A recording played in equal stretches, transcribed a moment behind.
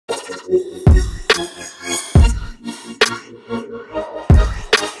Ball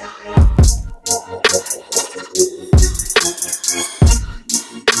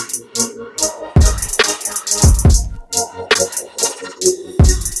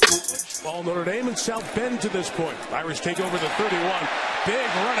Notre Dame and South Bend to this point. Irish take over the 31. Big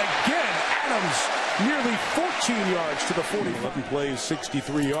run again. Adams nearly 14 yards to the 40. 11 plays,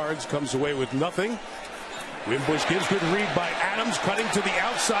 63 yards, comes away with nothing. Wimbush gives good read by Adams, cutting to the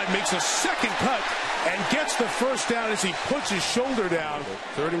outside, makes a second cut, and gets the first down as he puts his shoulder down.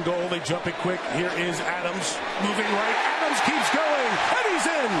 Third and goal, they jump it quick. Here is Adams, moving right. Adams keeps going, and he's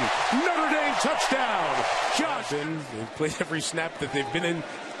in. Notre Dame touchdown. Josh, they've played every snap that they've been in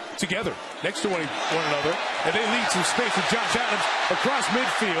together, next to one another, and they lead some space with Josh Adams across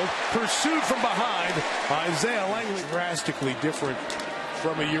midfield, pursued from behind. Isaiah Langley drastically different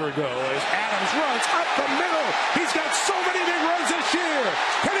from a year ago as Adams runs up the middle. He's got so many big runs this year.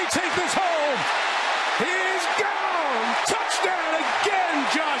 Can he take this home? He's gone. Touchdown again,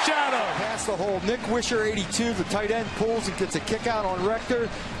 Josh Adams. Past the hole. Nick Wisher, 82, the tight end, pulls and gets a kick out on Rector.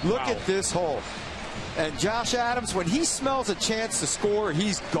 Look at this hole. And Josh Adams, when he smells a chance to score,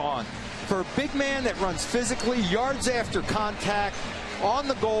 he's gone. For a big man that runs physically, yards after contact, on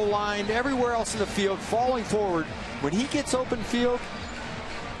the goal line, everywhere else in the field, falling forward, when he gets open field,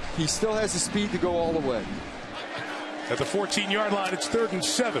 he still has the speed to go all the way. At the 14-yard line, it's 3rd and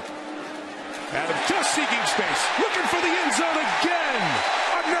 7. Adams just seeking space, looking for the end zone again.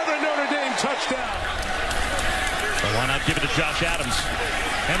 Another Notre Dame touchdown. So why not give it to Josh Adams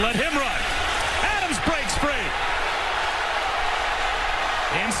and let him run? Adams breaks free.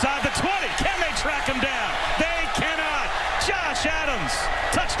 Inside the 20. Can they track him down? They cannot. Josh Adams,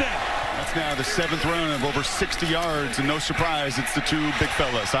 touchdown. That's now the 7th run of over 60 yards, and no surprise, it's the two big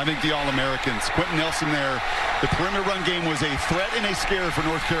fellas. I think the All-Americans. Quentin Nelson there. The perimeter run game was a threat and a scare for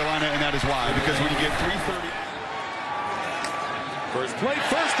North Carolina, and that is why. Because when you get 330. First play,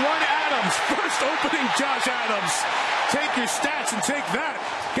 first run, Adams. First opening, Josh Adams. Take your stats and take that.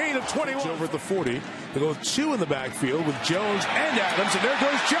 Gain of 21 over the 40. They go 2 in the backfield with Jones and Adams, and there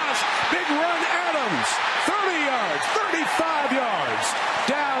goes Josh. Big run, Adams. 30 yards, 35 yards.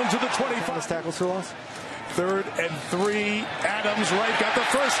 Down to the 25. Tackles for loss. 3rd and 3. Adams right, got the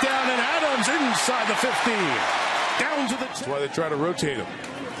first down, and Adams inside the 15. Down to the 10. That's why they try to rotate him.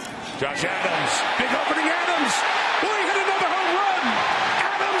 Josh Adams, big opening, Adams. Will he hit another home run?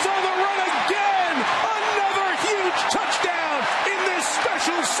 Adams on the run again. Another huge touchdown in this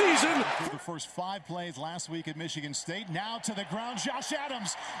special season. The first 5 plays last week at Michigan State. Now to the ground, Josh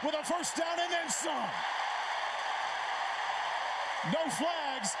Adams with a first down and then some. No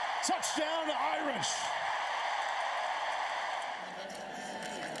flags. Touchdown, Irish.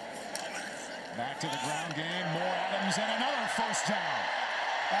 Back to the ground game. More Adams and another first down.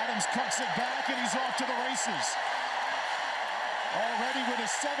 Adams cuts it back and he's off to the races. Already with a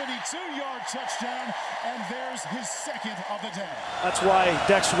 72-yard touchdown, and there's his 2nd of the day. That's why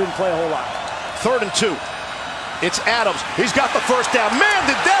Dexter didn't play a whole lot. 3rd and 2. It's Adams. He's got the first down. Man,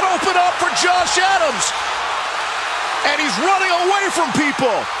 did that open up for Josh Adams. And he's running away from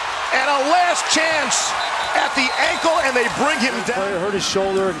people. And a last chance at the ankle, and they bring him down. The player hurt his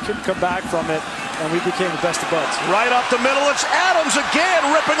shoulder and couldn't come back from it, and we became the best of buds. Right up the middle, it's Adams again,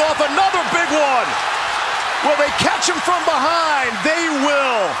 ripping off another big one. Will they catch him from behind? They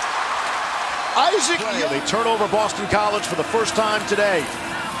will. Isaac, they turn over Boston College for the first time today.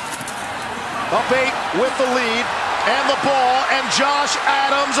 Up 8 with the lead and the ball, and Josh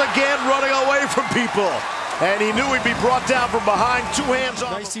Adams again running away from people. And he knew he'd be brought down from behind, 2 hands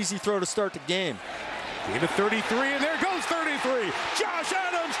on. Nice easy throw to start the game. Gain of 33, and there goes 33. Josh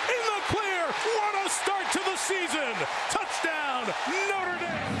Adams in the clear. What a start to the season. Touchdown, Notre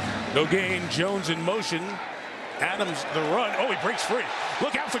Dame. No gain, Jones in motion. Adams the run. Oh, he breaks free.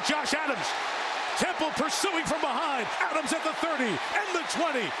 Look out for Josh Adams. Temple pursuing from behind. Adams at the 30 and the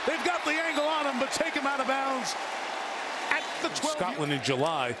 20. They've got the angle on him, but take him out of bounds at the 12. Scotland in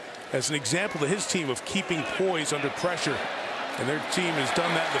July as an example to his team of keeping poise under pressure. And their team has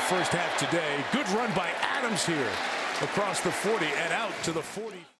done that in the first half today. Good run by Adams here across the 40 and out to the 40.